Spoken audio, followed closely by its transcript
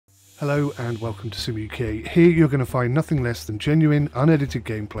Hello and welcome to 𝐃𝐸𝐈𝐄𝐢. Here you're going to find nothing less than genuine, unedited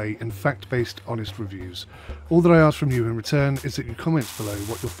gameplay and fact-based, honest reviews. All that I ask from you in return is that you comment below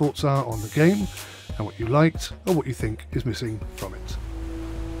what your thoughts are on the game and what you liked or what you think is missing from it.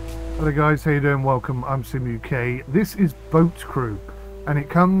 Hello guys, how you doing? Welcome, I'm 𝐃𝐸𝐈𝐄𝐢. This is Boat Crew and it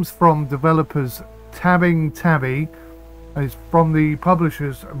comes from developers 𝗏𝗏𝗏𝗏𝗏𝗏 and it's from the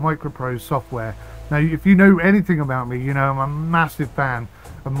publishers MicroProse software. Now if you know anything about me, you know I'm a massive fan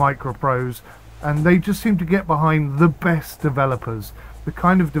of MicroProse, and they just seem to get behind the best developers, the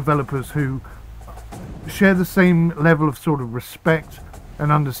kind of developers who share the same level of sort of respect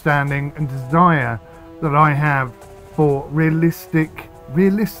and understanding and desire that I have for realistic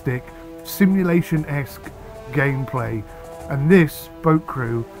simulation-esque gameplay. And this Boat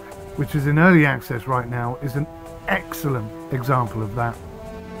Crew, which is in early access right now, is an excellent example of that.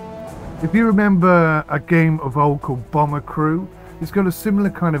 If you remember a game of old called Bomber Crew, it's got a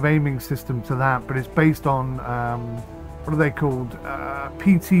similar kind of aiming system to that, but it's based on what are they called?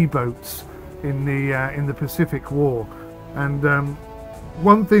 PT boats in the Pacific War. And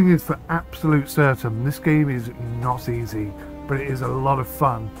one thing is for absolute certain, this game is not easy, but it is a lot of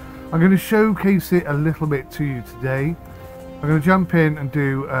fun. I'm going to showcase it a little bit to you today. I'm going to jump in and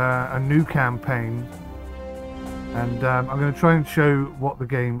do a new campaign, and I'm going to try and show what the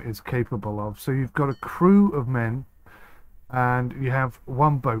game is capable of. So you've got a crew of men, and you have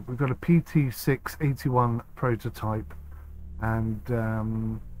one boat. We've got a PT681 prototype,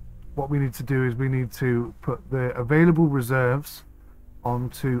 and what we need to do is we need to put the available reserves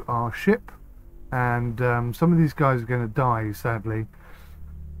onto our ship, and some of these guys are going to die, sadly.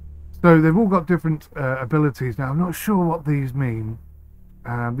 So they've all got different abilities. Now I'm not sure what these mean.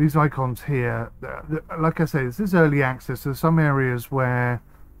 These icons here, like I say, this is early access. There's some areas where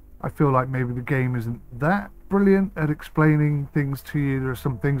I feel like maybe the game isn't that brilliant at explaining things to you. There are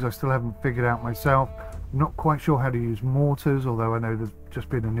some things I still haven't figured out myself. I'm not quite sure how to use mortars, although I know there's just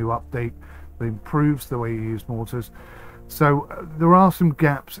been a new update that improves the way you use mortars. So there are some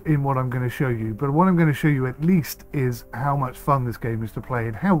gaps in what I'm going to show you, but what I'm going to show you at least is how much fun this game is to play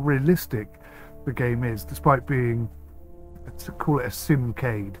and how realistic the game is, despite being, let's call it a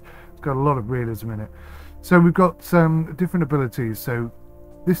simcade. It's got a lot of realism in it. So we've got some different abilities. So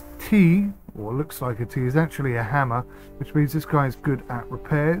this T, or looks like a T, is actually a hammer, which means this guy is good at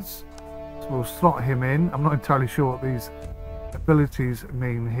repairs. So we'll slot him in. I'm not entirely sure what these abilities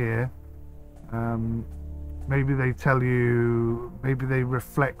mean here. Maybe they tell you, maybe they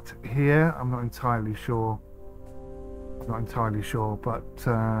reflect here. I'm not entirely sure. But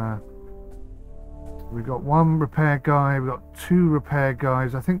we've got one repair guy, we've got two repair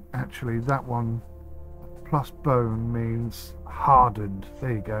guys. I think actually that one plus bone means hardened.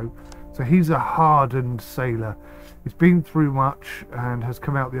 There you go. So he's a hardened sailor. He's been through much and has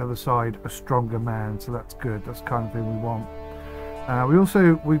come out the other side a stronger man. So that's good. That's the kind of thing we want.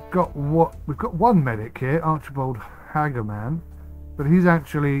 We've got one medic here, 𝐷𝐸𝐴𝐴 𝗏𝐴𝐴, but he's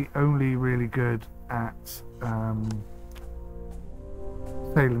actually only really good at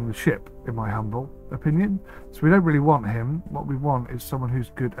sailing the ship, in my humble opinion. So we don't really want him. What we want is someone who's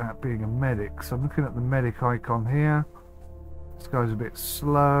good at being a medic. So I'm looking at the medic icon here. This guy's a bit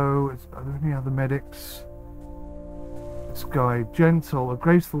slow. Are there any other medics? This guy, gentle, a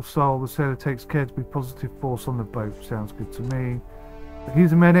graceful soul. The sailor takes care to be positive force on the boat. Sounds good to me. But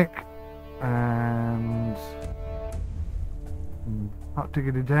he's a medic, and not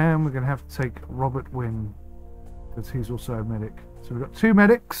digging down. We're going to have to take Robert Wynn because he's also a medic. So we've got two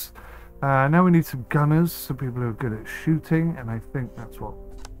medics. Now we need some gunners, some people who are good at shooting, and I think that's what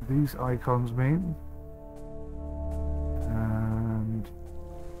these icons mean. And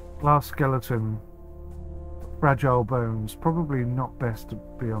glass skeleton, fragile bones. Probably not best to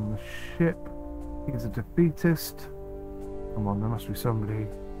be on the ship. He's a defeatist. Come on, there must be somebody.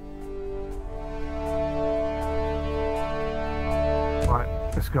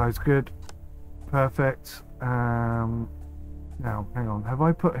 Right, this guy's good. Perfect. Now, hang on. Have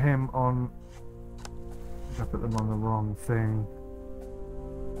I put him on? I put them on the wrong thing.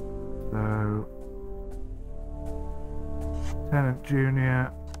 So, Lieutenant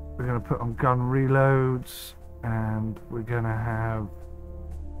Junior, we're going to put on gun reloads, and we're going to have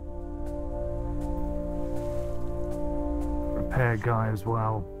repair guy as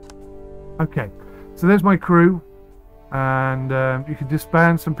well. Okay, so there's my crew, and you can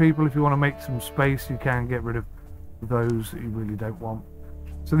disband some people if you want to make some space. You can get rid of those that you really don't want.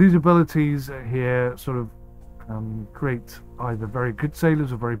 So these abilities here sort of create either very good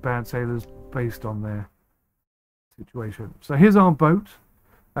sailors or very bad sailors based on their situation. So here's our boat.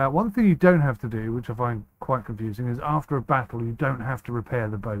 One thing you don't have to do, which I find quite confusing, is after a battle you don't have to repair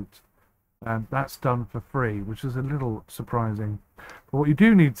the boat. And that's done for free, which is a little surprising. But what you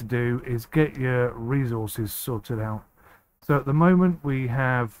do need to do is get your resources sorted out. So at the moment we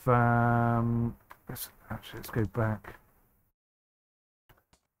have, let's go back.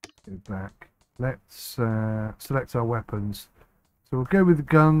 Let's select our weapons. So we'll go with the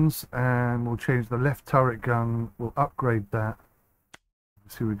guns and we'll change the left turret gun. We'll upgrade that.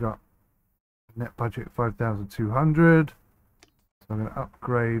 See, we got net budget 5,200. So I'm going to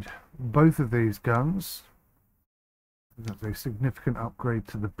upgrade both of these guns. That's a significant upgrade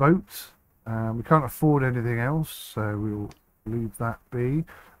to the boat. We can't afford anything else, so we'll leave that be.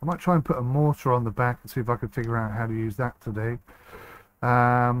 I might try and put a mortar on the back and see if I can figure out how to use that today.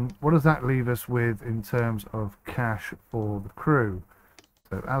 What does that leave us with in terms of cash for the crew?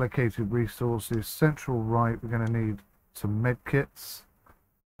 So allocated resources, central right, we're going to need some med kits.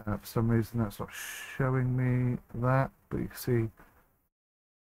 For some reason that's not showing me that, but you can see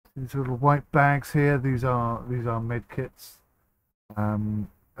these little white bags here. These are med kits.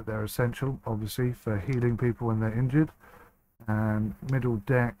 They're essential, obviously, for healing people when they're injured. And middle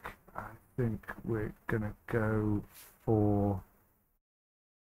deck, I think we're gonna go for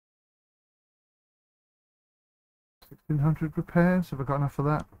 1,600 repairs. Have I got enough for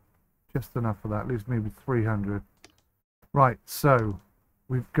that? Just enough for that. Leaves me with 300. Right, so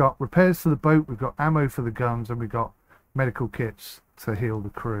we've got repairs for the boat, we've got ammo for the guns, and we've got medical kits to heal the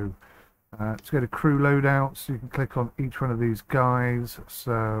crew. Let's go to crew loadout, so you can click on each one of these guys.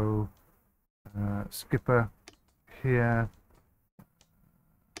 So skipper here,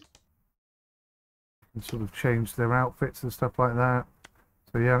 you can sort of change their outfits and stuff like that.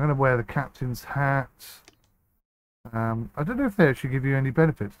 So yeah, I'm going to wear the captain's hat. I don't know if they actually give you any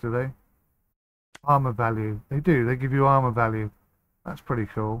benefits, do they? Armor value. They do, they give you armor value. That's pretty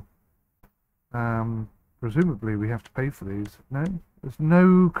cool. Presumably we have to pay for these. No, there's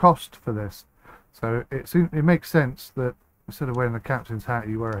no cost for this. So it makes sense that instead of wearing the captain's hat,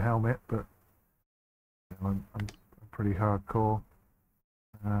 you wear a helmet. But you know, I'm pretty hardcore.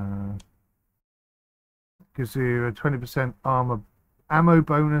 Gives you a 20% ammo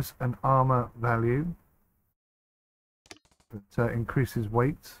bonus and armor value. It increases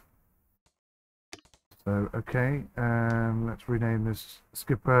weight. So okay, and let's rename this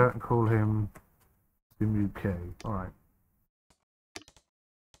skipper and call him UK. All right.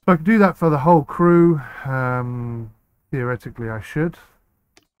 So I can do that for the whole crew. Theoretically, I should.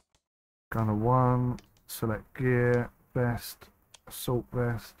 Gunner 1, select gear, vest, assault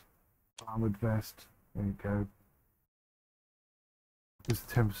vest, armored vest. There you go. This is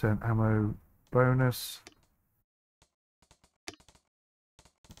 10% ammo bonus.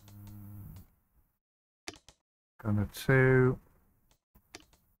 Gunner 2.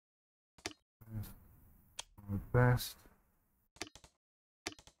 Vest.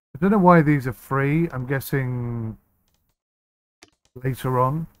 I don't know why these are free. I'm guessing later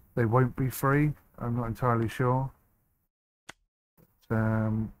on they won't be free. I'm not entirely sure.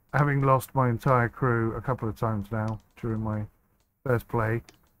 But, having lost my entire crew a couple of times now during my first play, it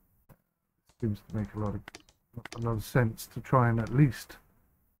seems to make a lot of sense to try and at least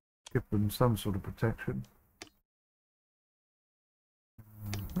give them some sort of protection.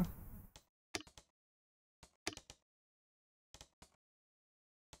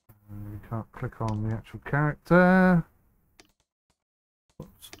 You can't click on the actual character.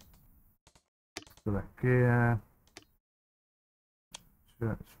 Oops. Select gear.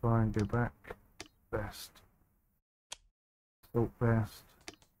 Shirt's fine, go back. Vest. Assault vest.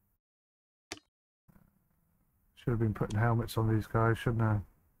 Should have been putting helmets on these guys, shouldn't I?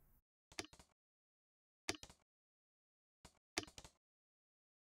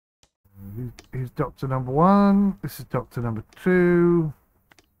 He's Doctor number 1. This is Doctor number 2.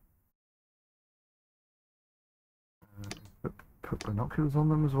 Put binoculars on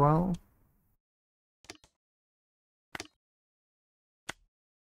them as well.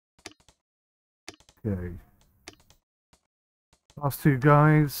 Okay. Last two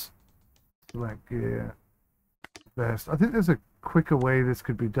guys. Select gear. Vest. I think there's a quicker way this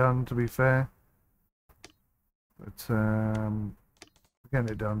could be done, to be fair. But we're getting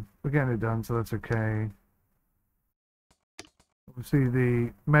it done. We're getting it done, so that's okay. Obviously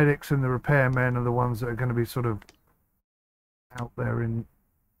the medics and the repairmen are the ones that are going to be sort of out there in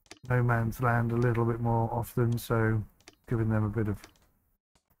no man's land a little bit more often, so giving them a bit of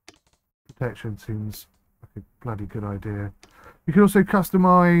protection seems like a bloody good idea. You can also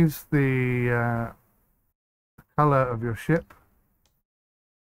customize the color of your ship.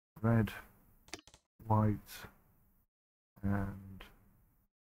 Red, white, and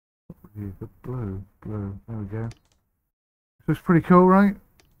the blue. There we go. So it's pretty cool, right?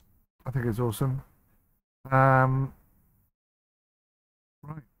 I think it's awesome. Right,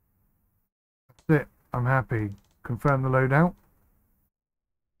 that's it. I'm happy. Confirm the loadout.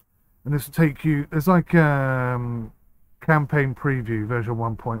 And this will take you, there's like campaign preview version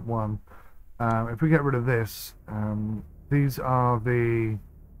 1.1. If we get rid of this, these are the,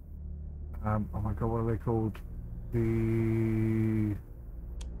 oh my god, what are they called? The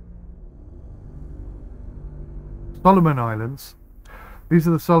Solomon Islands. These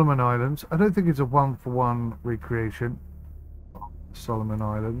are the Solomon Islands. I don't think it's a one-for-one recreation of the Solomon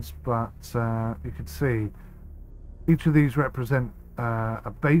Islands, but you can see each of these represent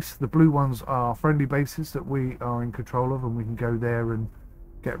a base. The blue ones are friendly bases that we are in control of, and we can go there and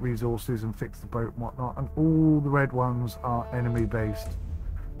get resources and fix the boat and whatnot. And all the red ones are enemy based.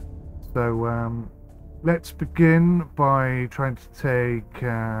 So let's begin by trying to take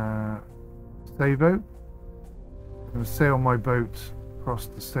𝐃𝐨𝐧𝐬. I'm going to sail my boat across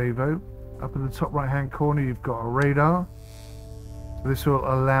the 𝐃𝐨𝐬. Up in the top right hand corner you've got a radar. So this will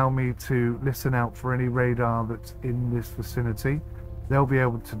allow me to listen out for any radar that's in this vicinity. They'll be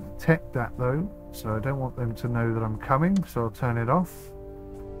able to detect that though, so I don't want them to know that I'm coming, so I'll turn it off.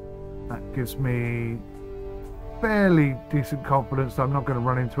 That gives me fairly decent confidence that I'm not going to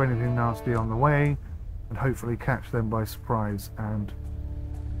run into anything nasty on the way, and hopefully catch them by surprise and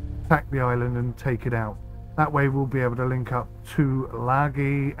attack the island and take it out. That way we'll be able to link up to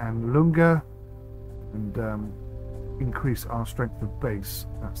𝐃𝐨𝐬𝗓𝐬 and 𝐿unga and increase our strength of base.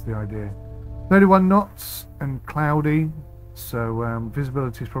 That's the idea. 31 knots and cloudy, so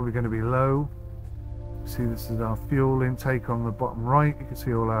visibility is probably going to be low. See, this is our fuel intake on the bottom right. You can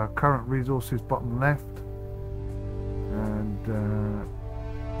see all our current resources bottom left, and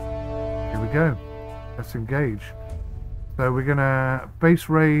here we go. Let's engage. So we're going to base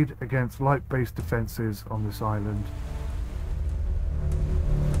raid against light base defenses on this island.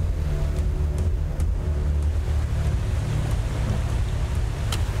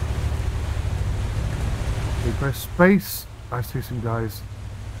 We press space. I see some guys.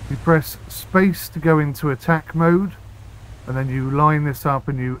 You press space to go into attack mode, and then you line this up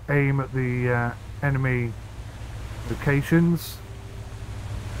and you aim at the enemy locations.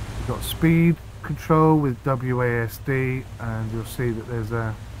 You've got speed control with WASD, and you'll see that there's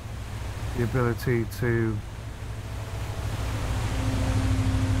the ability to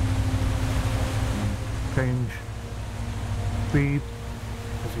change speed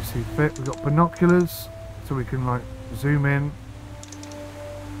as you see fit. We've got binoculars, so we can like zoom in,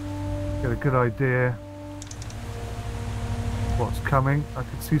 get a good idea of what's coming. I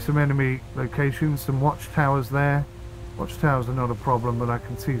can see some enemy locations, some watchtowers there. Watchtowers are not a problem, but I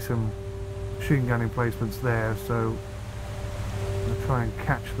can see some machine gun emplacements there, so I'm going to try and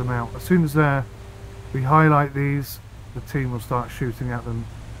catch them out. As soon as we highlight these, the team will start shooting at them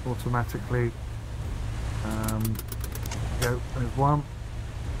automatically. There we go, there's one.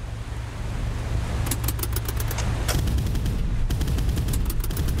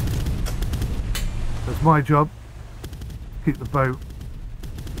 That's my job, keep the boat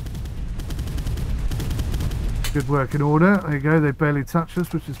good working order. There you go, they barely touch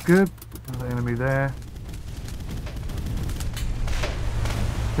us, which is good. The enemy there.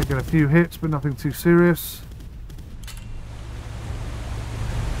 Taking a few hits, but nothing too serious.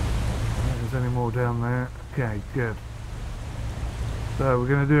 There's any more down there. Okay, good. So we're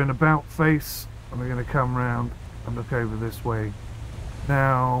going to do an about face, and we're going to come round and look over this way.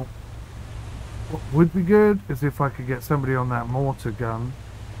 Now, what would be good is if I could get somebody on that mortar gun.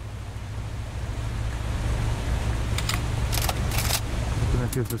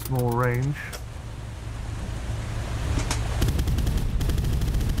 That gives us more range.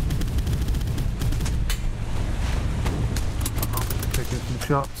 Taking some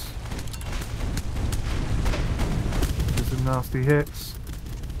shots. There's some nasty hits.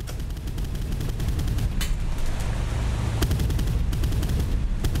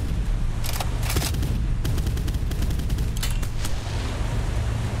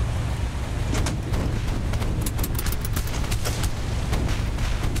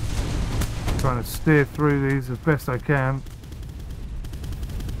 Trying to steer through these as best I can.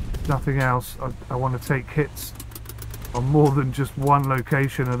 If nothing else, I want to take hits on more than just one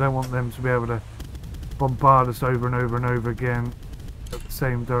location. I don't want them to be able to bombard us over and over and over again at the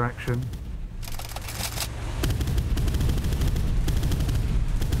same direction.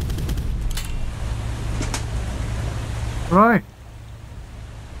 Right.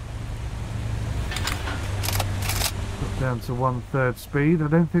 Down to 1/3 speed. I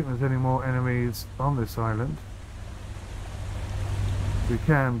don't think there's any more enemies on this island. We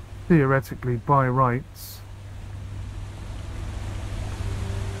can theoretically buy rights.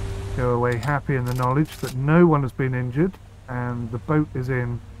 go away happy in the knowledge that no one has been injured and the boat is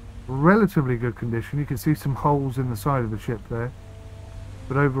in relatively good condition. You can see some holes in the side of the ship there,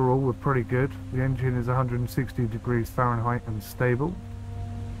 but overall we're pretty good. The engine is 160 degrees Fahrenheit and stable,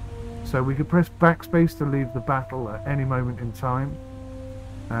 so we could press backspace to leave the battle at any moment in time,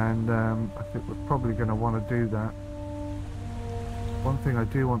 and I think we're probably going to want to do that. One thing I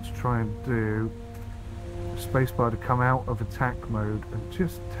do want to try and do, spacebar to come out of attack mode and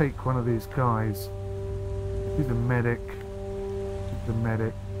just take one of these guys. He's a medic. He's a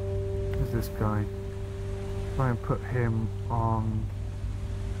medic. Who's this guy? Try and put him on.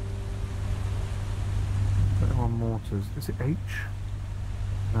 Put him on mortars. Is it H?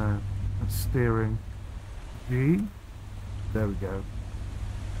 No, that's steering. G. There we go.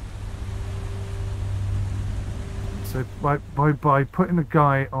 So by putting a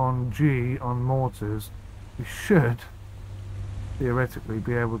guy on G on mortars, we should theoretically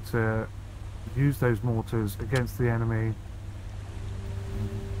be able to use those mortars against the enemy.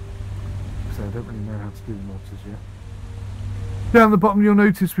 So I don't really know how to do the mortars yet. Down the bottom you'll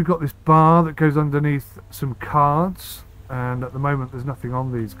notice we've got this bar that goes underneath some cards, and at the moment there's nothing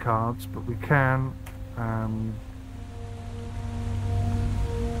on these cards, but we can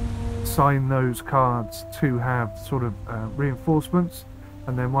assign those cards to have sort of reinforcements,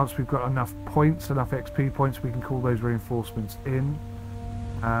 and then once we've got enough points, enough XP points, we can call those reinforcements in.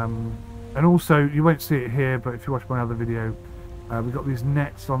 And also, you won't see it here, but if you watch my other video, we've got these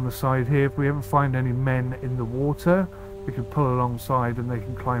nets on the side here. If we ever find any men in the water, we can pull alongside and they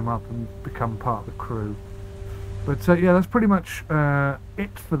can climb up and become part of the crew. But yeah, that's pretty much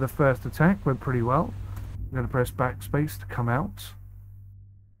it for the first attack. Went pretty well. I'm going to press backspace to come out.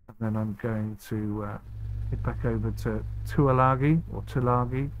 And then I'm going to head back over to 𝐾𝐨𝐧𝐚𝐭𝐢𝐨𝐬 or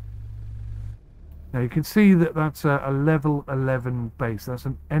𝐾𝐨𝐧𝐚𝐿𝐺𝐬𝐿. Now you can see that that's a level 11 base. That's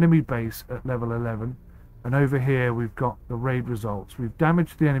an enemy base at level 11. And over here we've got the raid results. We've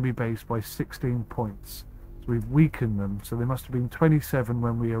damaged the enemy base by 16 points. So we've weakened them. So they must have been 27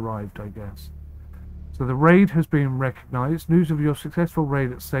 when we arrived, I guess. So the raid has been recognised. News of your successful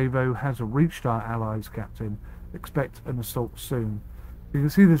raid at 𝐃𝐨𝐳 has reached our allies, Captain. Expect an assault soon. You can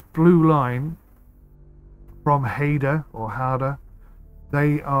see this blue line from 𝐾𝐨𝐳 or 𝐾𝐨𝐳.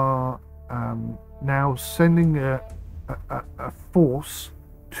 They are now sending a force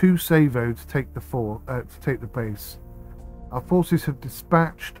to 𝐃𝐨𝐳 to take the base. Our forces have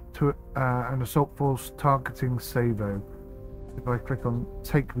dispatched to an assault force targeting 𝐃𝐨𝐳. If I click on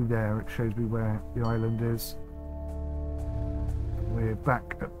take me there, it shows me where the island is. We're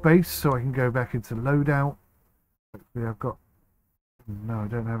back at base, so I can go back into loadout. Hopefully I've got... No, I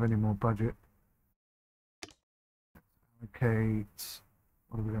don't have any more budget. Okay,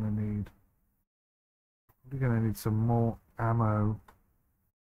 what are we going to need? We're going to need some more ammo.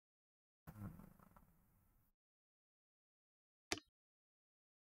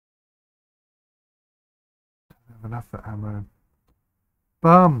 Don't have enough for ammo.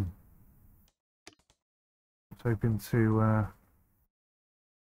 Bum! I was hoping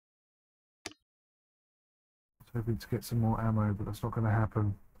to get some more ammo, but that's not going to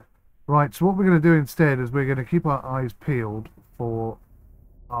happen. Right, so what we're going to do instead is we're going to keep our eyes peeled for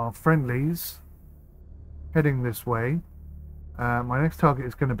our friendlies heading this way. My next target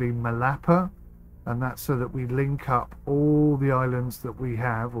is going to be 𝗲𝗏𝗂, and that's so that we link up all the islands that we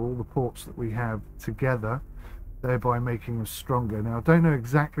have, all the ports that we have together, thereby making us stronger. Now, I don't know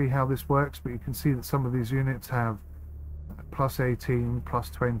exactly how this works, but you can see that some of these units have plus 18,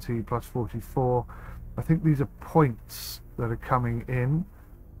 plus 20, plus 44. I think these are points that are coming in,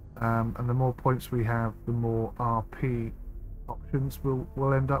 and the more points we have, the more RP options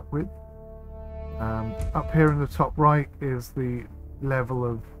we'll end up with. Up here in the top right is the level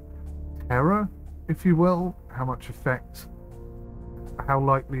of terror, if you will, how much effect, how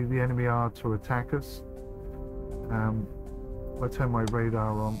likely the enemy are to attack us. If I turn my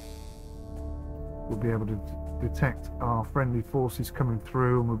radar on, we'll be able to detect our friendly forces coming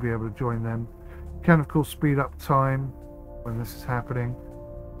through and we'll be able to join them. You can of course speed up time when this is happening,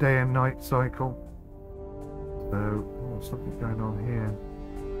 day and night cycle. So there's something going on here.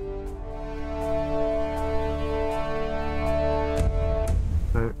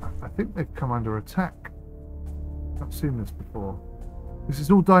 So I think they've come under attack. I've seen this before. This is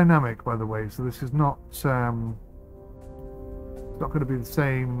all dynamic, by the way, so this is not it's not going to be the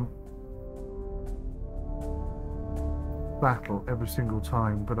same battle every single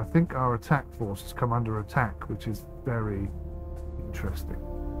time, but I think our attack force has come under attack, which is very interesting.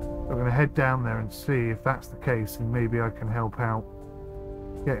 I'm going to head down there and see if that's the case, and maybe I can help out,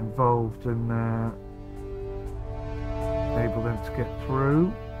 get involved and enable them to get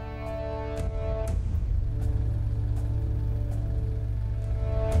through.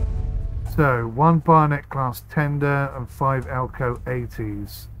 So, 1 Barnett class tender and 5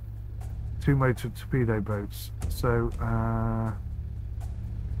 𝐾𝐸𝐿80s. 2 motor torpedo boats. So, I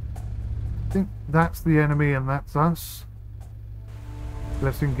think that's the enemy and that's us.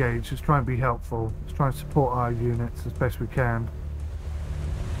 Let's engage. Let's try and be helpful. Let's try and support our units as best we can.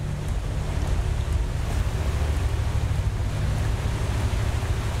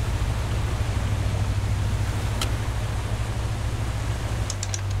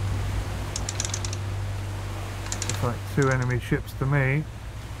 Looks like 2 enemy ships to me.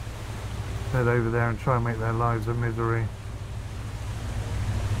 Head over there and try and make their lives a misery.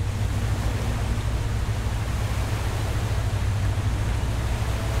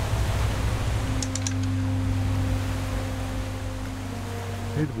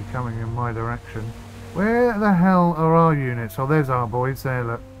 They seem to be coming in my direction. Where the hell are our units? Oh, there's our boys there,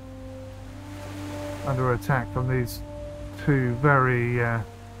 look. Under attack from these 2 very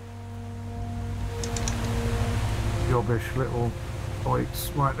jobbish little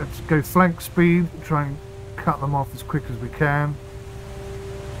oiks. Right, let's go flank speed, try and cut them off as quick as we can.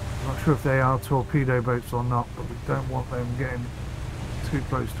 I'm not sure if they are torpedo boats or not, but we don't want them getting too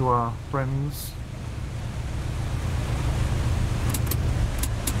close to our friends.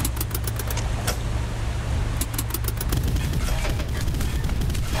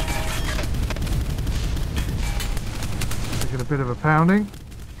 Taking a bit of a pounding.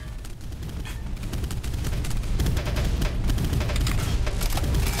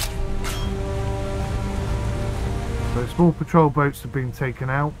 So small patrol boats have been taken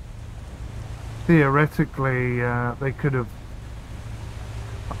out. Theoretically, they could have,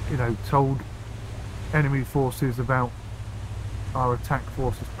 you know, told enemy forces about our attack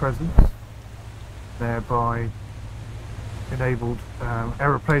forces' presence, thereby enabled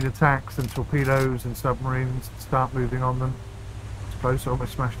aeroplane attacks and torpedoes and submarines to start moving on them. It's close,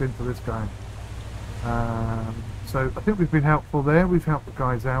 almost smashed into this guy. So I think we've been helpful there. We've helped the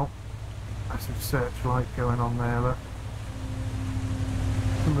guys out. Massive searchlight going on there, look.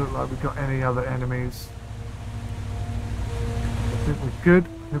 Doesn't look like we've got any other enemies. I think we're good.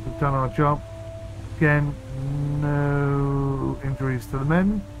 I think we've done our job. Again, no injuries to the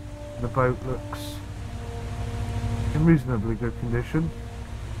men. The boat looks in reasonably good condition.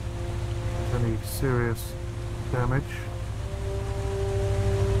 If there's any serious damage,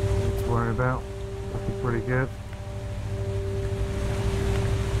 nothing to worry about. Looking pretty good.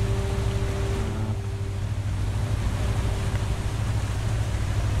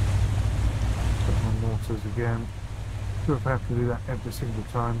 Again. Not sure if I have to do that every single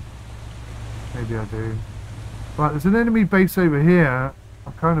time. Maybe I do. Right, there's an enemy base over here.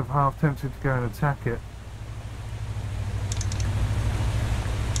 I'm kind of half tempted to go and attack it.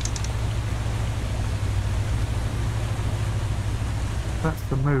 That's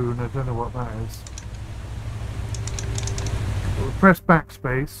the moon. I don't know what that is. We'll press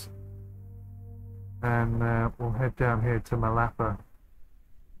backspace and we'll head down here to 𝗲𝗂𝐿𝐴.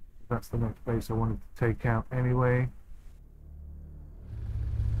 That's the next base I wanted to take out anyway.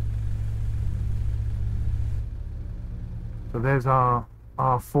 So there's our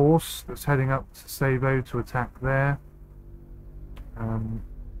force that's heading up to 𝐃𝐨𝐳 to attack there.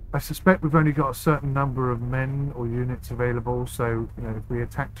 I suspect we've only got a certain number of men or units available, so you know, if we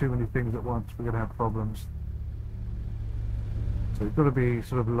attack too many things at once, we're going to have problems. So you've got to be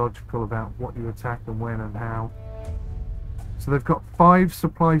sort of logical about what you attack and when and how. So they've got 5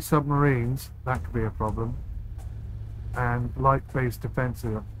 supply submarines. That could be a problem. And light-based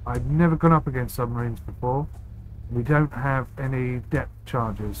defensive. I've never gone up against submarines before. We don't have any depth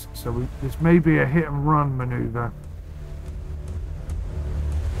charges, so this may be a hit-and-run maneuver.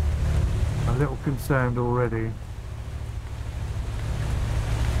 A little concerned already.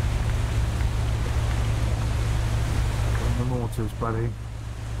 On the mortars, buddy.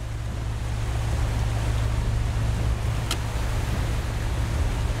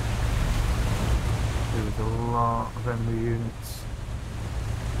 There's a lot of enemy units.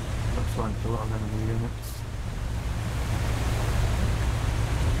 Looks like a lot of enemy units.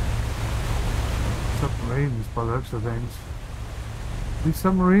 Submarines by the looks of things. These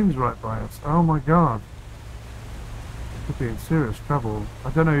submarines right by us. Oh my god. Could be in serious trouble. I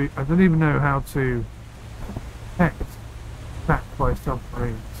don't even know how to detect attack by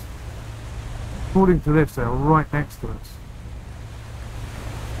submarines. According to this, they're right next to us.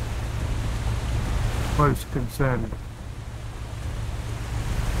 Most concerning.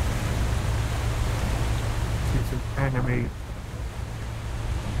 See some enemy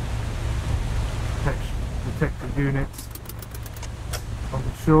protected units on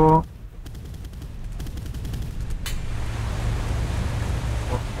the shore.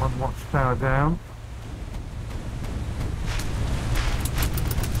 One watch Power down.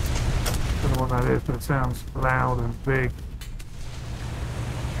 Don't know what that is, but it sounds loud and big.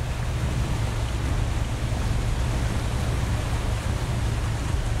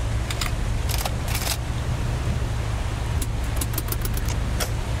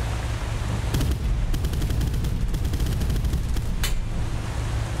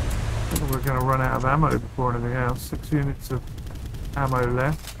 We're going to run out of ammo before anything else. 6 units of ammo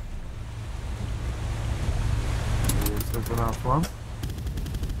left. There's the last one.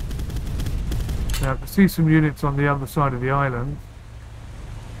 Now I can see some units on the other side of the island.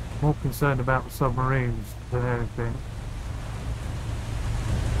 More concerned about the submarines than anything.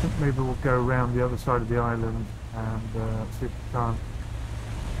 I think maybe we'll go around the other side of the island and see if we can't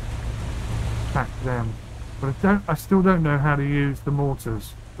attack them. But I still don't know how to use the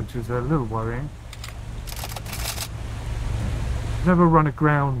mortars, which is a little worrying. I've never run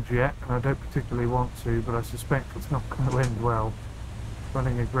aground yet, and I don't particularly want to, but I suspect it's not going to end well.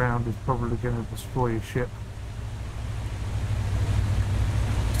 Running aground is probably going to destroy your ship.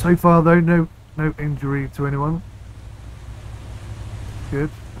 So far though, no injury to anyone. Good,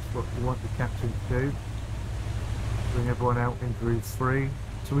 that's what we want the captain to do. Bring everyone out injury free.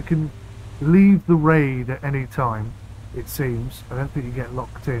 So we can leave the raid at any time. It seems. I don't think you get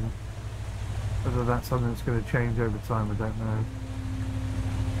locked in. Whether that's something that's going to change over time, I don't know.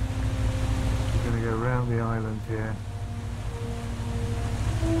 We're going to go around the island here.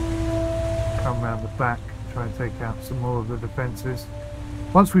 Come round the back, try and take out some more of the defences.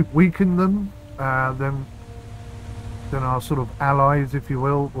 Once we've weakened them, then our sort of allies, if you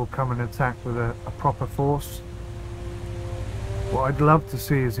will come and attack with a proper force. What I'd love to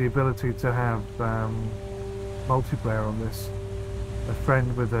see is the ability to have multiplayer on this. A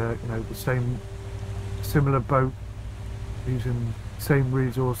friend with the same similar boat, using same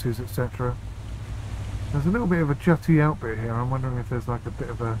resources, etc. There's a little bit of a jutty out bit here. I'm wondering if there's like a bit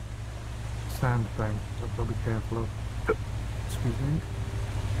of a sandbank. I've got to be careful of. Excuse me.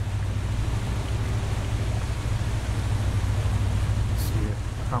 See it.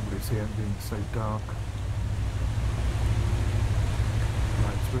 I can't really see anything. It's so dark.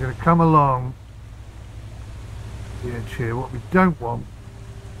 Right, so we're going to come along the edge here. What we don't want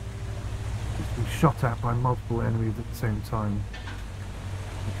is to be shot at by multiple enemies at the same time.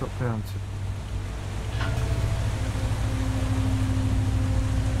 We'll drop down to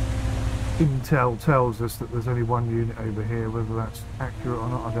intel tells us that there's only one unit over here. Whether that's accurate or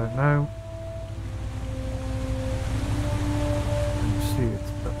not, I don't know. I can see it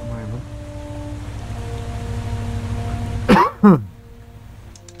at the moment.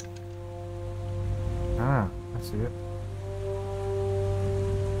 Ah, I see it.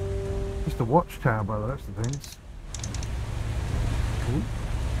 Just a watchtower by the looks of things. Ooh,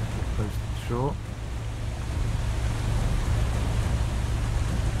 close to the shore.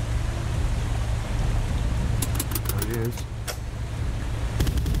 There he is.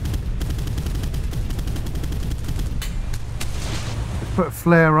 Let's put a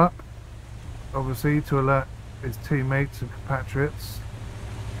flare up, obviously, to alert his teammates and compatriots,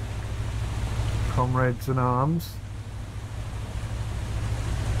 comrades in arms.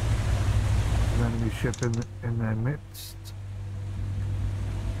 An enemy ship in their midst.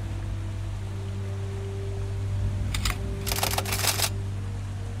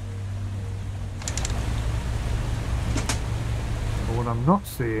 But what I'm not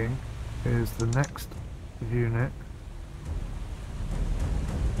seeing is the next unit.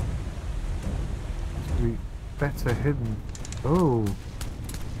 It's to be better hidden. Oh,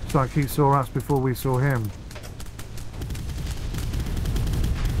 it's like he saw us before we saw him.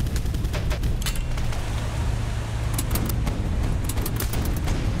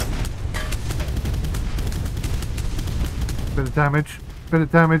 Bit of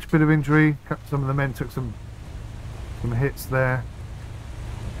damage, bit of injury. Some of the men took some hits there.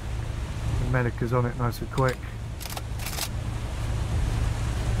 The medic is on it nice and quick.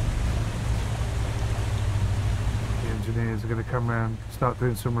 The engineers are going to come around, start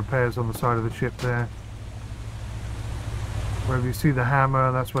doing some repairs on the side of the ship there. Wherever you see the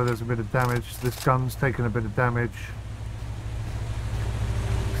hammer, that's where there's a bit of damage. This gun's taken a bit of damage.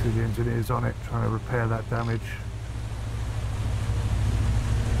 You see the engineers on it trying to repair that damage.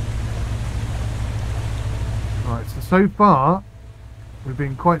 Right, so far we've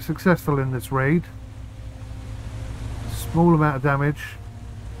been quite successful in this raid. Small amount of damage,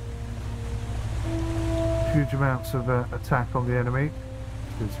 huge amounts of attack on the enemy.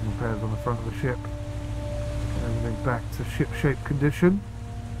 Do some repairs on the front of the ship. Everything back to ship shape condition.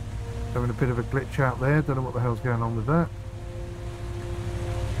 Having a bit of a glitch out there, don't know what the hell's going on with that.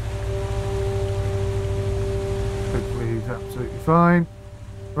 Hopefully he's absolutely fine.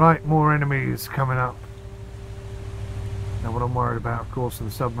 Right, more enemies coming up. Now what I'm worried about, of course, are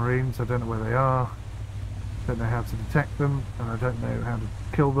the submarines. I don't know where they are. Don't know how to detect them, and I don't know how to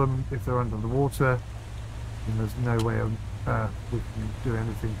kill them if they're under the water. And there's no way on earth we can do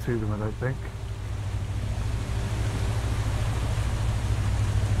anything to them, I don't think.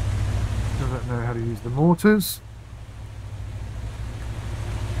 I don't know how to use the mortars.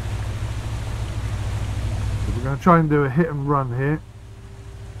 But we're going to try and do a hit and run here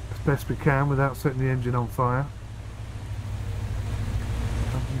as best we can without setting the engine on fire.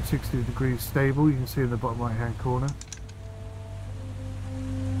 160 degrees stable, you can see in the bottom right hand corner.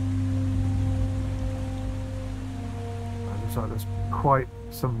 Looks like there's quite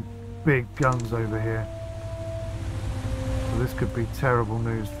some big guns over here. So this could be terrible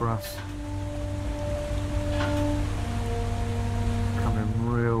news for us.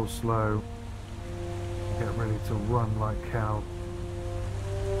 Coming real slow. Get ready to run like hell.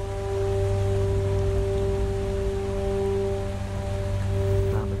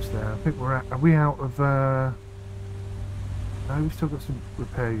 Damage there. I think we're at, are we out of no, we've still got some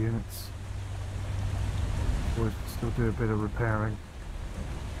repair units. We'll still do a bit of repairing.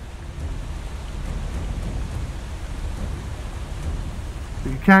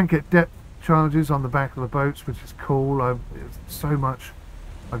 But you can get depth charges on the back of the boats, which is cool. It's so much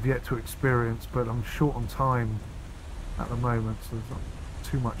I've yet to experience, but I'm short on time at the moment, so there's not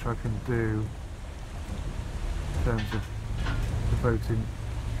too much I can do in terms of devoting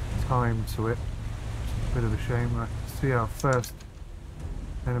time to it. It's a bit of a shame. I can see our first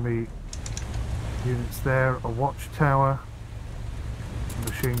enemy units there, a watchtower, a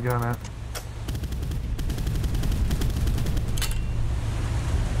machine gunner.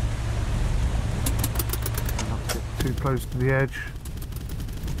 Not get too close to the edge.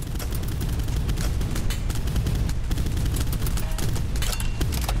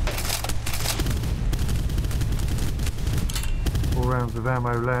 Rounds of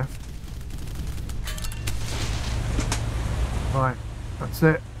ammo left. Right, that's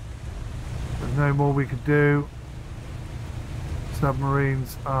it. There's no more we could do.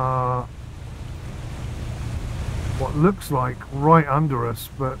 Submarines are what looks like right under us,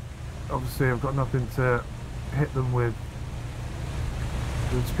 but obviously I've got nothing to hit them with.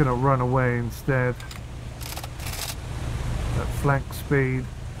 They're just going to run away instead. At flank speed,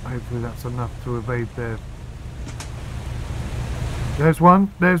 hopefully that's enough to evade their... There's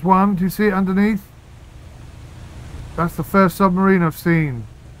one, do you see it underneath? That's the first submarine I've seen.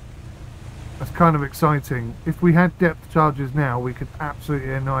 That's kind of exciting. If we had depth charges now, we could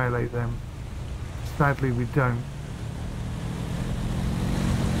absolutely annihilate them. Sadly, we don't.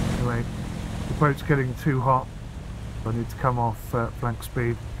 Anyway, the boat's getting too hot. I need to come off flank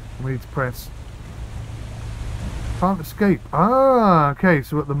speed. We need to press. Can't escape. Ah, okay,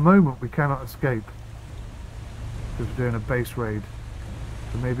 so at the moment we cannot escape. Because we're doing a base raid.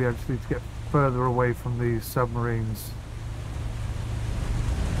 So maybe I just need to get further away from these submarines.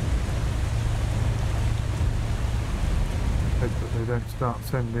 Hope that they don't start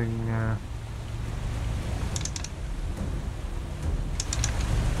sending I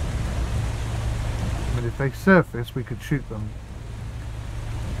mean, if they surface we could shoot them.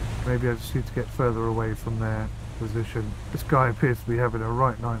 Maybe I just need to get further away from their position. This guy appears to be having a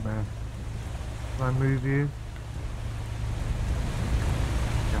right nightmare. Can I move you?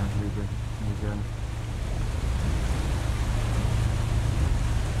 There you go.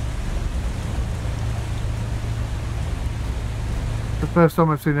 The first time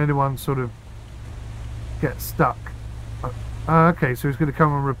I've seen anyone sort of get stuck. Okay, so he's going to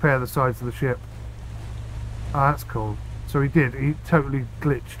come and repair the sides of the ship. Ah, that's cool. So he did. He totally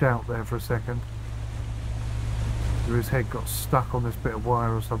glitched out there for a second. So his head got stuck on this bit of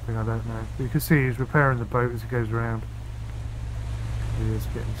wire or something, I don't know. But you can see he's repairing the boat as he goes around. He is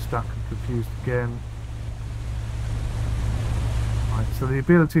getting stuck and confused again. Right, so the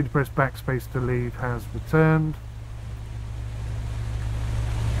ability to press backspace to leave has returned.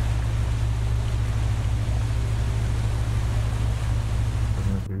 I'm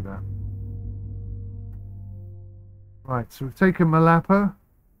going to do that. Right, so we've taken 𝗲𝗂𝐶𝐂𝐬𝐿.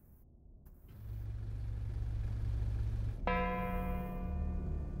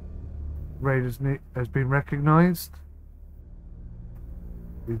 Raid has been recognised.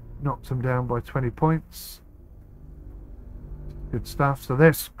 We've knocked them down by 20 points. Good stuff. So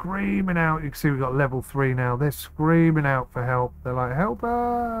they're screaming out. You can see we've got level 3 now. They're screaming out for help. They're like, help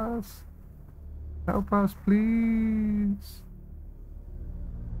us! Help us, please!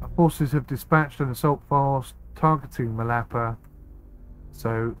 Our forces have dispatched an assault force targeting 𝗲𝗂𝐶𝐂𝐬𝐿.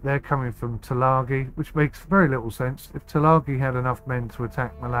 So they're coming from 𝗃, which makes very little sense. If 𝗃 had enough men to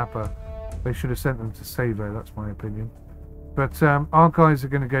attack 𝗦𝘂𝗶, they should have sent them to 𝐃𝐨𝐳, that's my opinion. But our guys are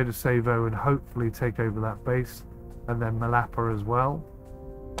going to go to 𝐃𝐨 and hopefully take over that base, and then 𝗦𝘂𝗶 as well.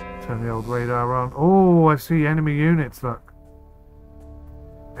 Turn the old radar on. Oh, I see enemy units, look.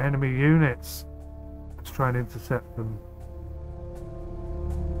 Enemy units. Let's try and intercept them.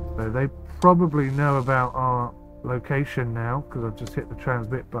 So they probably know about our location now, because I've just hit the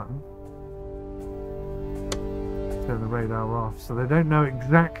transmit button. Turn the radar off. So they don't know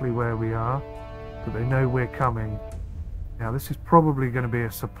exactly where we are, but they know we're coming. Now this is probably going to be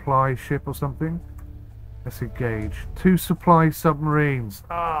a supply ship or something. Let's engage. 2 supply submarines.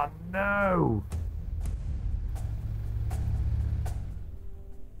 Ah, oh, no!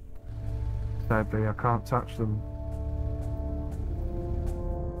 Sadly, I can't touch them.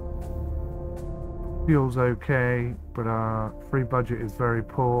 Fuel's okay, but our free budget is very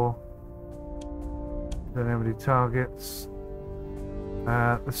poor. Don't have any targets.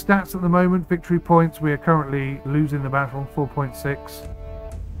 The stats at the moment, victory points, we are currently losing the battle, 4.6.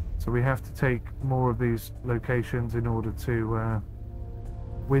 So we have to take more of these locations in order to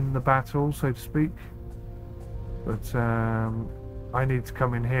win the battle, so to speak. But I need to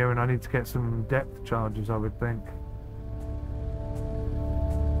come in here and I need to get some depth charges, I would think.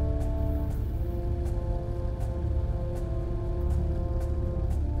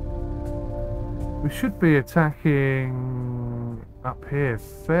 We should be attacking up here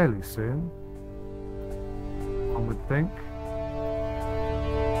fairly soon, one would think.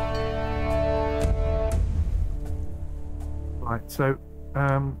 Right, so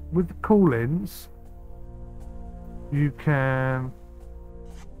with the call-ins, you can...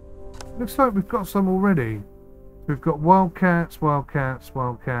 Looks like we've got some already. We've got wildcats, wildcats,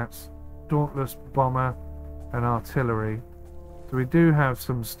 wildcats, dauntless bomber, and artillery. So we do have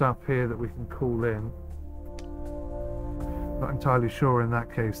some stuff here that we can call in. Not entirely sure in that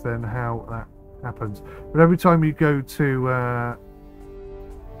case then how that happens. But every time you go to a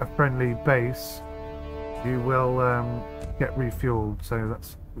friendly base, you will get refueled. So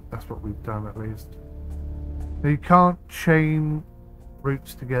that's what we've done at least. Now you can't chain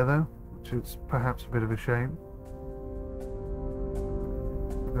routes together, which is perhaps a bit of a shame.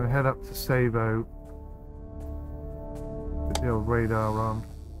 I'm going to head up to 𝐃𝐨𝐳. Put the old radar on.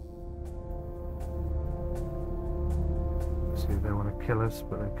 See if they want to kill us,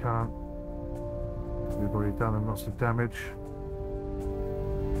 but they can't. We've already done them lots of damage.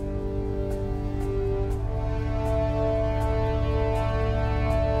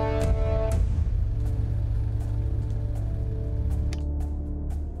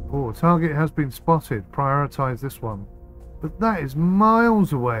 Oh, target has been spotted. Prioritize this one. But that is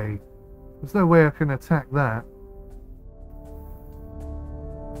miles away. There's no way I can attack that.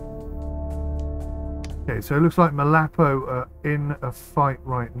 Okay, so it looks like 𝗦𝘂𝗶 are in a fight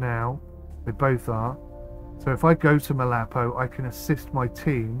right now. They both are. So if I go to 𝗦𝘂𝗶, I can assist my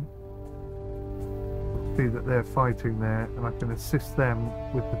team. See that they're fighting there, and I can assist them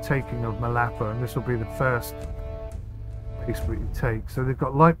with the taking of 𝗦𝘂𝗶, and this will be the first base we take. So they've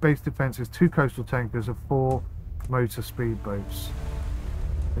got light base defenses, 2 coastal tankers, and 4 motor speedboats.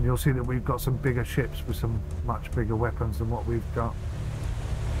 And you'll see that we've got some bigger ships with some much bigger weapons than what we've got.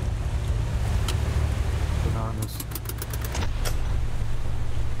 Bananas.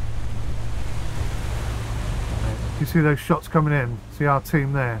 You see those shots coming in? See our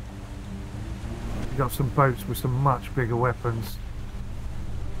team there? We've got some boats with some much bigger weapons.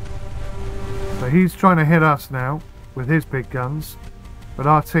 So he's trying to hit us now with his big guns, but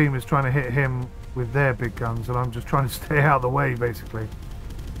our team is trying to hit him with their big guns, and I'm just trying to stay out of the way basically.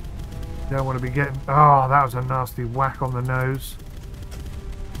 Don't want to be getting... Oh, that was a nasty whack on the nose.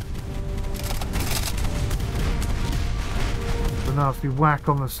 A nasty whack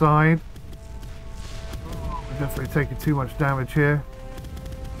on the side. We're definitely taking too much damage here.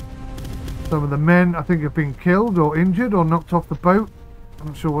 Some of the men I think have been killed or injured or knocked off the boat. I'm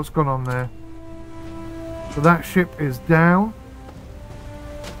not sure what's gone on there. So that ship is down.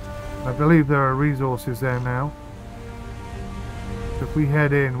 I believe there are resources there now. So if we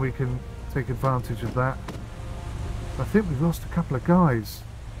head in, we can take advantage of that. I think we've lost a couple of guys.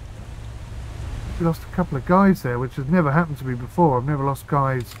 We lost a couple of guys there, which has never happened to me before. I've never lost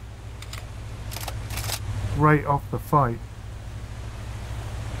guys right off the fight.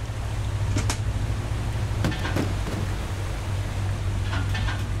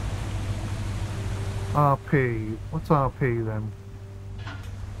 RP. What's RP then?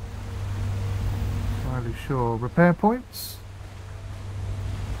 Not really sure. Repair points?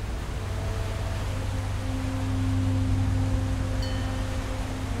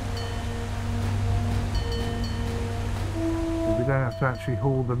 don't have to actually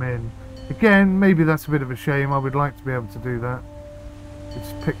haul them in. Again, maybe that's a bit of a shame. I would like to be able to do that.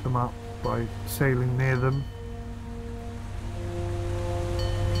 Just pick them up by sailing near them.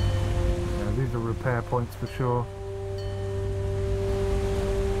 Yeah, these are repair points for sure.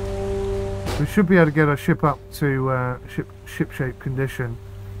 We should be able to get our ship up to ship-shape condition.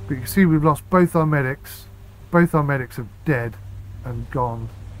 But you can see we've lost both our medics. Both our medics are dead and gone.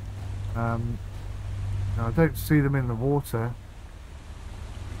 Now I don't see them in the water.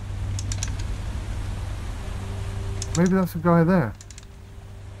 Maybe that's a guy there.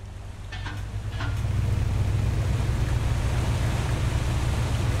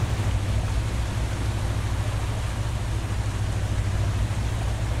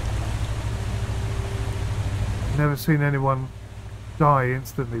 Never seen anyone die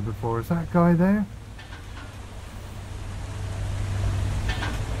instantly before. Is that guy there?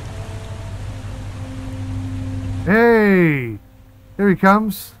 Hey! Here he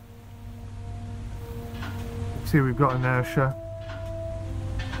comes. Let's see, we've got inertia.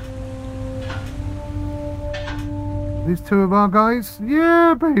 These two of our guys?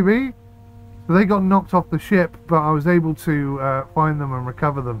 Yeah, baby! So they got knocked off the ship, but I was able to find them and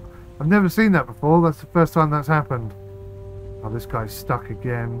recover them. I've never seen that before. That's the first time that's happened. Oh, this guy's stuck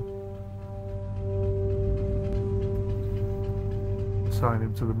again. Assign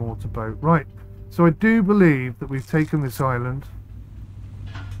him to the mortar boat. Right. So I do believe that we've taken this island.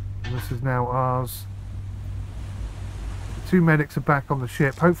 And this is now ours. The two medics are back on the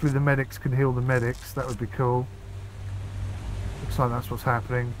ship. Hopefully the medics can heal the medics. That would be cool. Looks like that's what's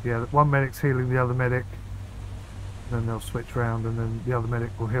happening. Yeah, one medic's healing the other medic. Then they'll switch round and then the other medic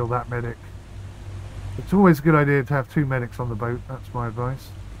will heal that medic. It's always a good idea to have two medics on the boat. That's my advice.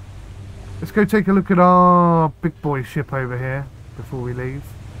 Let's go take a look at our big boy ship over here before we leave.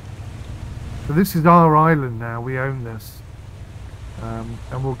 So this is our island now. We own this.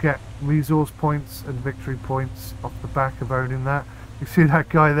 And we'll get resource points and victory points off the back of owning that. You see that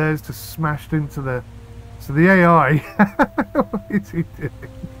guy there's just smashed into the... So the AI... What is he doing?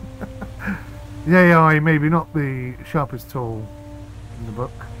 The AI, maybe not the sharpest tool in the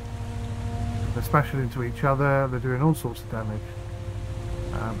book. They're smashing into each other, they're doing all sorts of damage.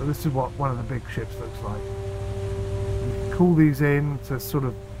 But this is what one of the big ships looks like. You can call these in to sort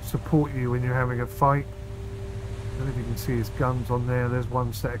of support you when you're having a fight. I don't know if you can see his guns on there. There's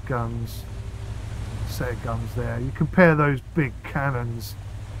one set of guns. Set of guns there. You compare those big cannons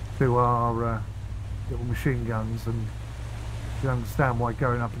to our little machine guns and you understand why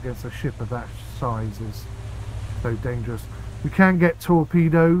going up against a ship of that size is so dangerous. We can get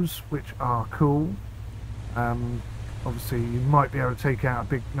torpedoes, which are cool. Obviously, you might be able to take out a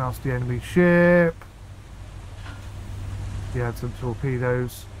big nasty enemy ship. You had some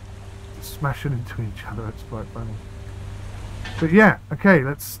torpedoes smashing into each other. It's quite funny. But yeah, okay,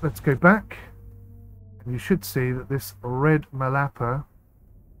 let's go back, and you should see that this red 𝗲𝗲𝗄𝐶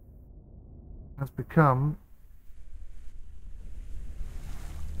has become.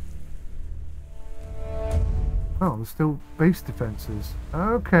 Oh, there's still base defences.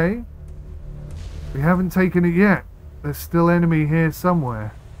 Okay. We haven't taken it yet. There's still enemy here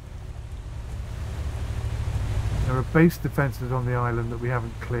somewhere. There are base defences on the island that we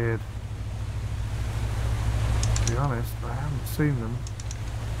haven't cleared. To be honest, I haven't seen them.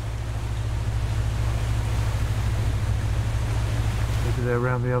 Maybe they're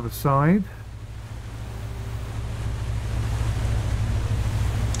around the other side.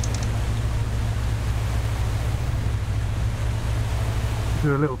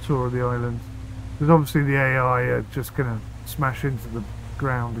 Do a little tour of the island, because obviously the AI are just going to smash into the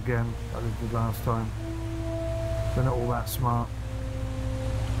ground again like they did last time. They're not all that smart.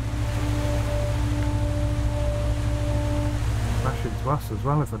 Smash into us as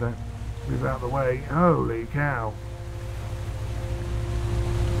well if I don't move out of the way. Holy cow.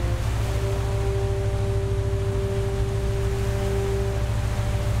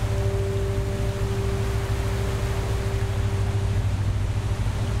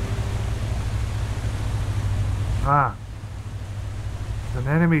 Ah, there's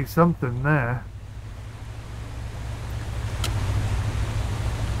an enemy something there.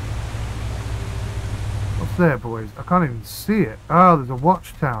 What's there, boys? I can't even see it. Oh, there's a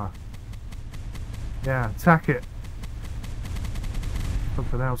watchtower. Yeah, attack it.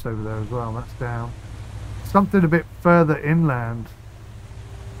 Something else over there as well. That's down. Something a bit further inland.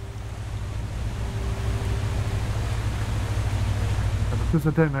 And because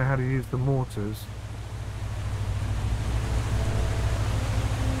I don't know how to use the mortars.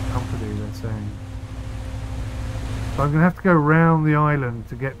 Company, they're saying. So I'm going to have to go around the island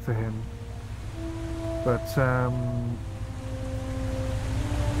to get to him. But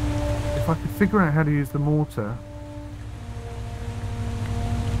if I could figure out how to use the mortar.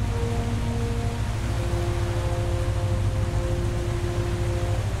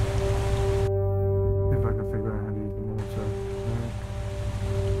 If I can figure out how to use the mortar.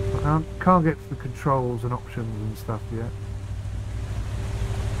 No. I can't get to the controls and options and stuff yet.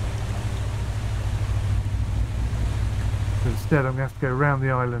 So instead I'm going to have to go around the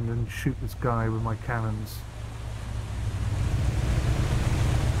island and shoot this guy with my cannons.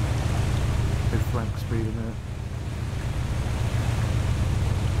 With flank speed in it.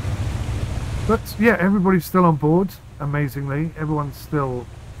 But yeah, everybody's still on board, amazingly. Everyone's still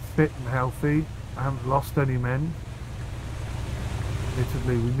fit and healthy. I haven't lost any men.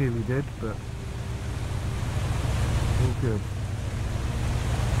 Admittedly we nearly did, but all good.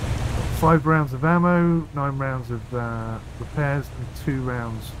 5 rounds of ammo, 9 rounds of repairs, and 2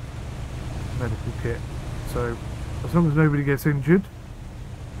 rounds medical kit. So as long as nobody gets injured.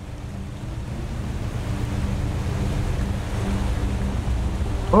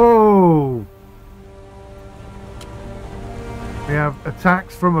 Oh! We have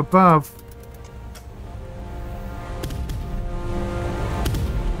attacks from above.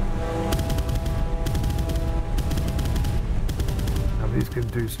 These can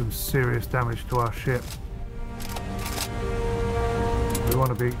do some serious damage to our ship. We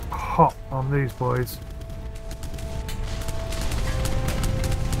want to be hot on these boys.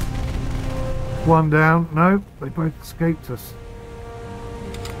 One down. No, they both escaped us.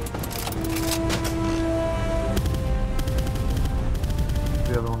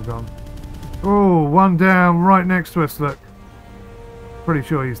 The other one gone. Oh, one down right next to us, look. Pretty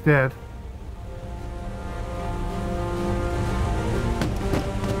sure he's dead.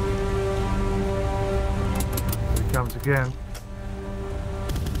 Comes again.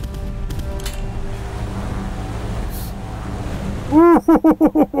 Ooh,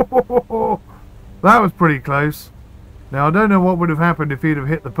 that was pretty close. Now I don't know what would have happened if he'd have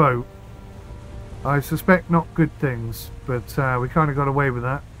hit the boat. I suspect not good things, but we kind of got away with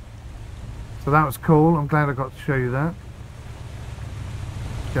that. So that was cool. I'm glad I got to show you that.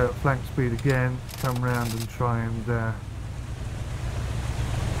 Go at flank speed again. Come round and try and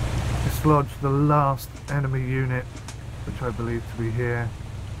dislodge the last enemy unit, which I believe to be here.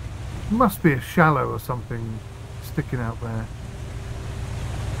 Must be a shallow or something sticking out there.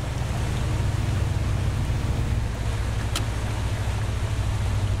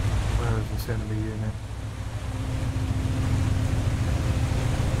 Where is this enemy unit?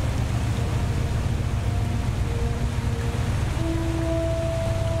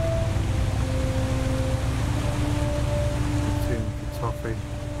 Toffee.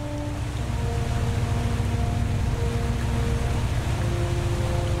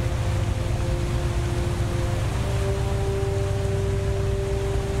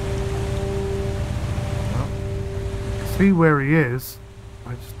 See where he is.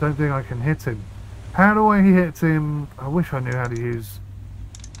 I just don't think I can hit him. How do I hit him? I wish I knew how to use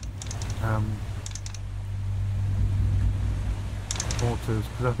mortars,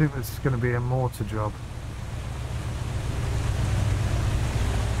 because I think this is going to be a mortar job.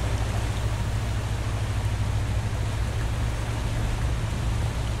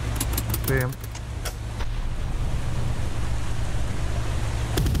 I see him.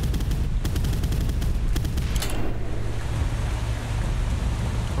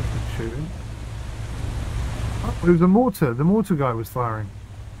 Oh, it was a mortar. The mortar guy was firing.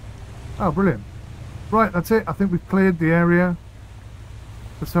 Oh, brilliant. Right, that's it. I think we've cleared the area.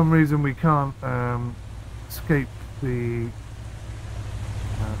 For some reason we can't escape the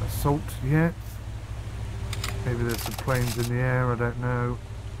assault yet. Maybe there's some planes in the air, I don't know.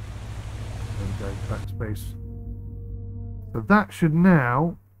 There we go, backspace. So that should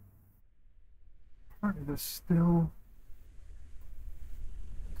now... Apparently there's still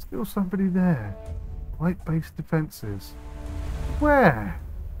somebody there. Light base defences. Where?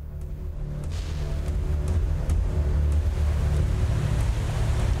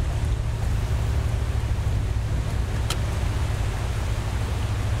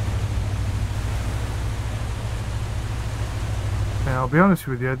 Now I'll be honest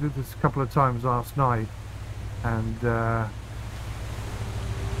with you, I did this a couple of times last night and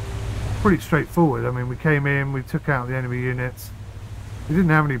pretty straightforward. I mean, we came in, we took out the enemy units. We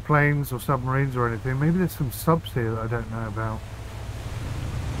didn't have any planes or submarines or anything. Maybe there's some subs here that I don't know about.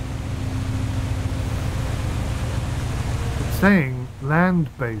 It's saying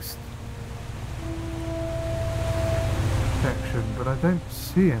land-based protection, but I don't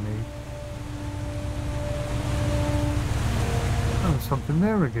see any. Oh, there's something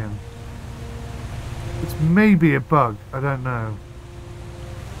there again. It's maybe a bug, I don't know.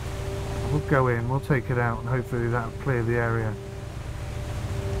 We'll go in, we'll take it out, and hopefully that'll clear the area.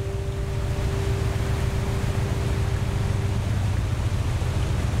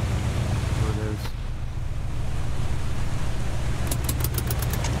 There it is.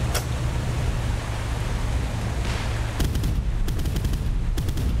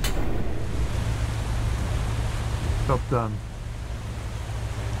 Job done.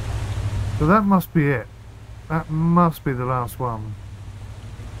 So that must be it. That must be the last one.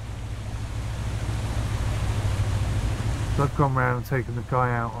 So I've gone round and taken the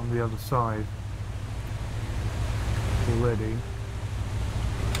guy out on the other side already.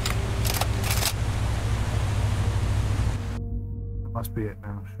 That must be it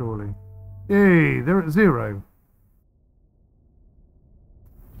now, surely. Yay, they're at 0.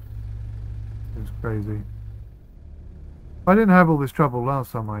 It was crazy. I didn't have all this trouble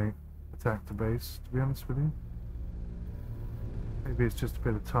last time I attacked the base, to be honest with you. Maybe it's just a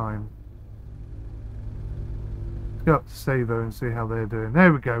bit of time. Let's go up to Savo and see how they're doing.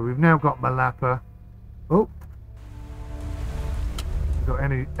 There we go, we've now got 𝗲𝗂𝗏. Oh! We've got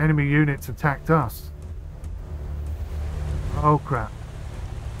any enemy units attacked us. Oh crap.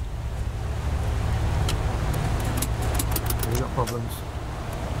 We've got problems.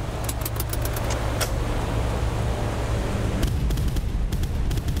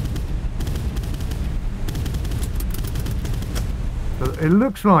 So it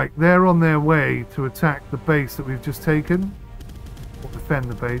looks like they're on their way to attack the base that we've just taken, or defend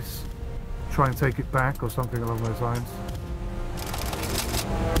the base, try and take it back or something along those lines.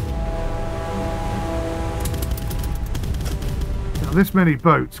 Now, this many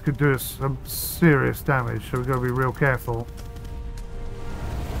boats could do us some serious damage, so we've got to be real careful.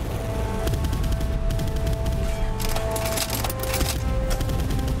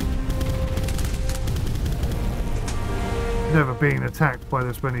 Never been attacked by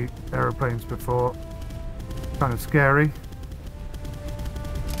this many aeroplanes before. Kind of scary.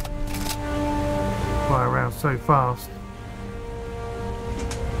 Fly around so fast.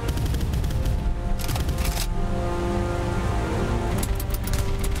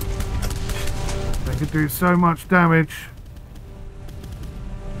 They could do so much damage.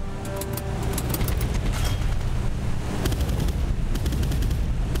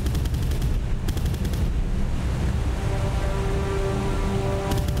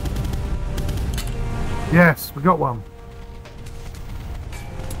 Yes, we got one.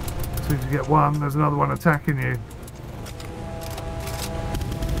 As soon as you get one, there's another one attacking you.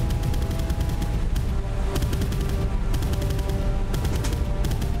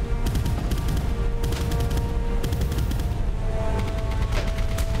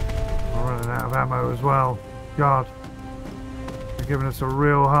 We're running out of ammo as well. God, they're giving us a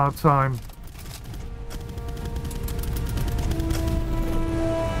real hard time.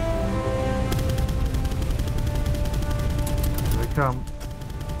 Come.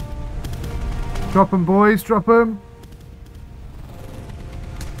 Drop them, boys, drop them.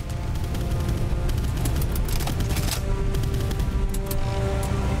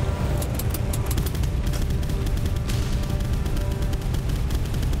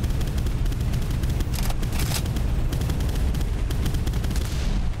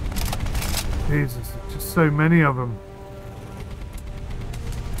 Jesus, just so many of them.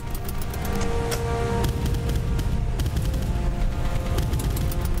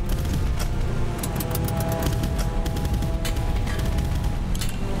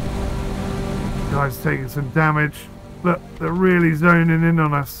 Guys taking some damage. Look, they're really zoning in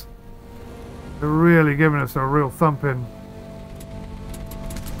on us. They're really giving us a real thumping.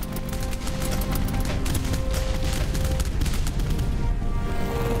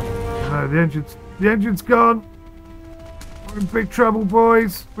 No, the engine's gone. We're in big trouble,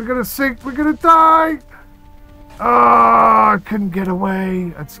 boys. We're gonna sink. We're gonna die. Ah, I couldn't get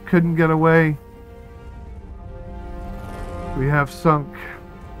away. I just couldn't get away. We have sunk.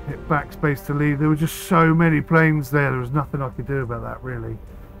 Hit backspace to leave. There were just so many planes there. There was nothing I could do about that, really.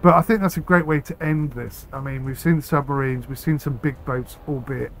 But I think that's a great way to end this. I mean, we've seen submarines, we've seen some big boats,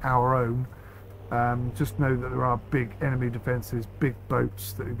 albeit our own. Just know that there are big enemy defences, big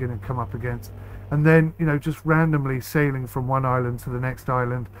boats that are going to come up against. And then, you know, just randomly sailing from one island to the next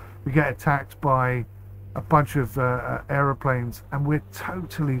island, we get attacked by a bunch of aeroplanes, and we're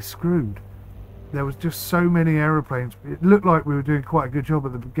totally screwed. There was just so many aeroplanes. It looked like we were doing quite a good job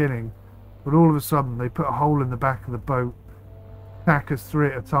at the beginning, but all of a sudden they put a hole in the back of the boat, attack us 3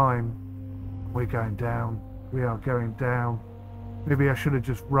 at a time. We're going down. We are going down. Maybe I should have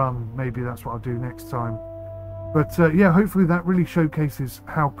just run. Maybe that's what I'll do next time. But yeah, hopefully that really showcases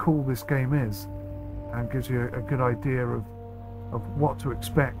how cool this game is and gives you a good idea of what to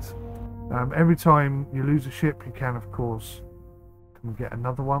expect Every time you lose a ship, you can, of course, come and get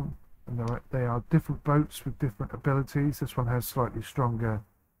another one. And they are different boats with different abilities. This one has slightly stronger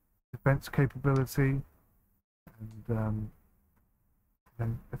defense capability, and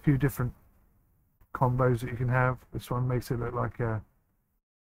then a few different combos that you can have. This one makes it look like a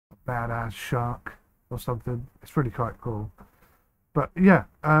badass shark or something. It's really quite cool. But yeah,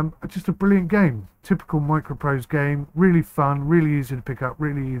 just a brilliant game. Typical MicroProse game. Really fun, really easy to pick up,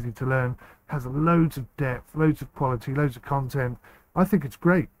 really easy to learn. Has loads of depth, loads of quality, loads of content. I think it's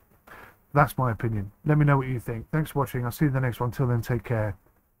great. That's my opinion. Let me know what you think. Thanks for watching. I'll see you in the next one. Till then, take care.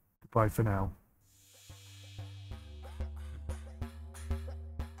 Bye for now.